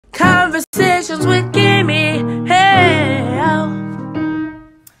Conversations with Keeme. Hey,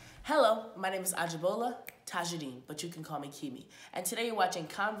 Hello, my name is Ajibola Tajudeen, but you can call me Keeme. And today you're watching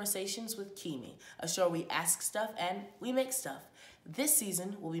Conversations with Keeme, a show where we ask stuff and we make stuff. This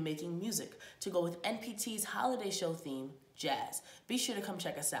season, we'll be making music to go with NPT's holiday show theme, Jazz. Be sure to come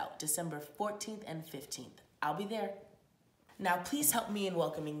check us out, December 14th and 15th. I'll be there. Now, please help me in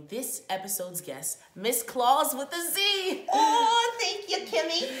welcoming this episode's guest, Miss Clauz with a Z. Oh, thank you,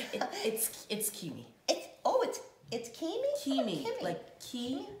 Kimmy. It's Keeme. It's Keeme? Keeme, Oh, like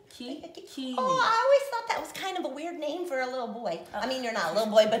Keeme. Oh, I always thought that was kind of a weird name for a little boy. I mean, you're not a little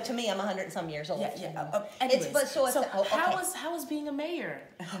boy, but to me, I'm 100 and some years old. Anyways, okay. how was being a mayor?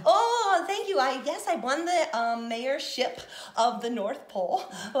 Oh, thank you. I won the mayorship of the North Pole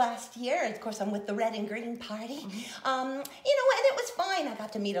last year. Of course, I'm with the Red and Green Party. And it was fine. I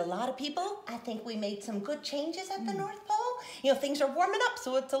got to meet a lot of people. I think we made some good changes at the North Pole. Things are warming up,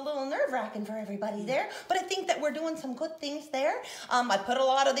 so it's a little nerve-wracking for everybody there. But I think that we're doing some good things there. I put a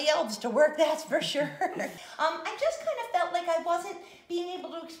lot of the elves to work, that's for sure. I just kind of felt like I wasn't being able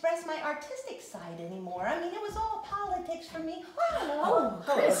to express my artistic side anymore. I mean, it was all politics for me. I don't know. Oh,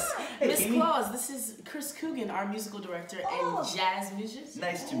 Chris. Miss Clauz, this is Chris Coogan, our musical director and jazz musician.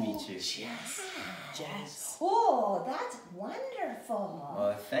 Nice to meet you. Jazz. Oh, that's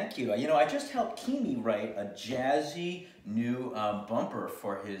wonderful. Thank you. I just helped Keeme write a jazzy new bumper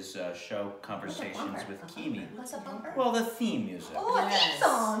for his show Conversations with Keeme. What's a bumper? Well, the theme music. Oh, a theme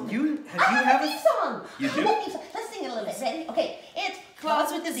song. I have a theme song. You do? Let's sing it a little bit. Ready? Okay. It's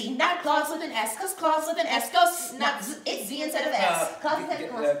Clauz with a Z, not Clauz with an S, because Clauz with an S goes not Z, it's Z instead of S. Clauz instead of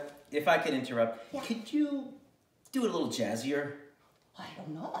Clauz. If I could interrupt, Yeah. Could you do it a little jazzier? I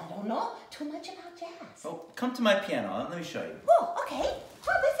don't know. Too much about jazz. Oh, come to my piano. Let me show you. Oh, okay.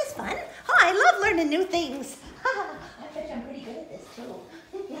 Oh, this is fun. Oh, I love learning new things. I bet I'm pretty good at this, too.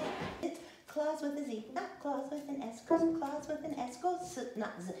 It's Clauz with a Z, not Clauz with an S, because Clauz with an S goes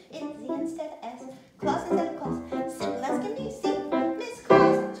not Z. It's Z instead of S. Clauz instead of Clauz. Simple as can be. See, Miss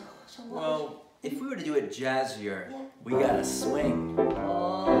Clauz. Well, if we were to do it jazzier, Yeah. we gotta swing.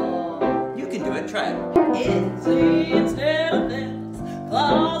 Oh. You can do it. Try it. It's Z instead of S.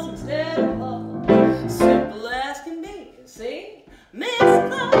 Clauz instead of Clauz. Simple as can be. See? Miss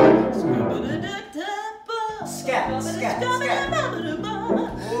Clauz. Scat. I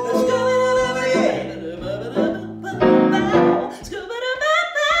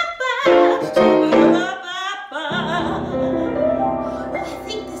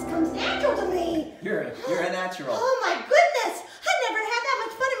think this comes natural to me. You're a natural. Oh my goodness! I never had that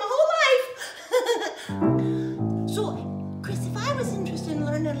much fun in my whole life. So, Chris, if I was interested in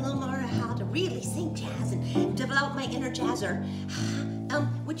learning a little more how to really sing jazz and develop my inner jazzer,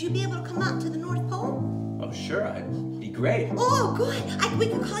 would you be able to come out to the North Pole? Oh, sure. I'd be great. Oh, good. We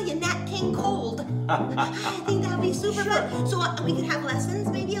could call you Nat King Cold. I think that would be super fun. So we could have lessons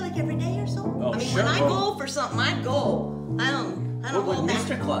maybe like every day or so. Oh, I mean, sure. when I go for something, I go. I don't What would hold back.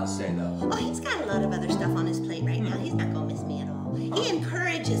 Mr. Claus say, though? Oh, he's got a lot of other stuff on his plate right now. He's not gonna miss me at all. He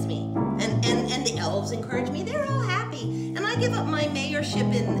encourages me, and the elves encourage me. They're all happy, and I give up my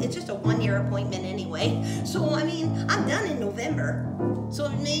mayorship it's just a one-year appointment anyway. So I mean, I'm done in November. So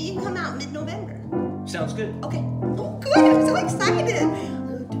maybe you can come out mid-November. Sounds good. Okay. Oh, good. I'm so excited.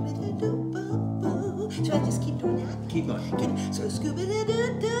 Should I just keep doing that? Keep going. So Scooby-Doo.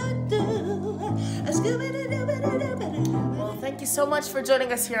 Well, thank you so much for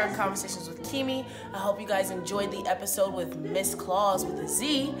joining us here on Conversations with Keeme. I hope you guys enjoyed the episode with Miss Clauz with a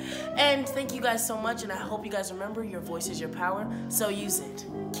Z. And thank you guys so much, and I hope you guys remember your voice is your power, so use it.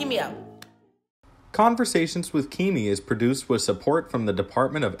 Keeme out. Conversations with Keeme is produced with support from the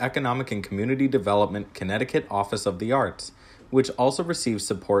Department of Economic and Community Development, Connecticut Office of the Arts, which also receives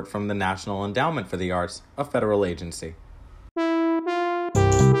support from the National Endowment for the Arts, a federal agency.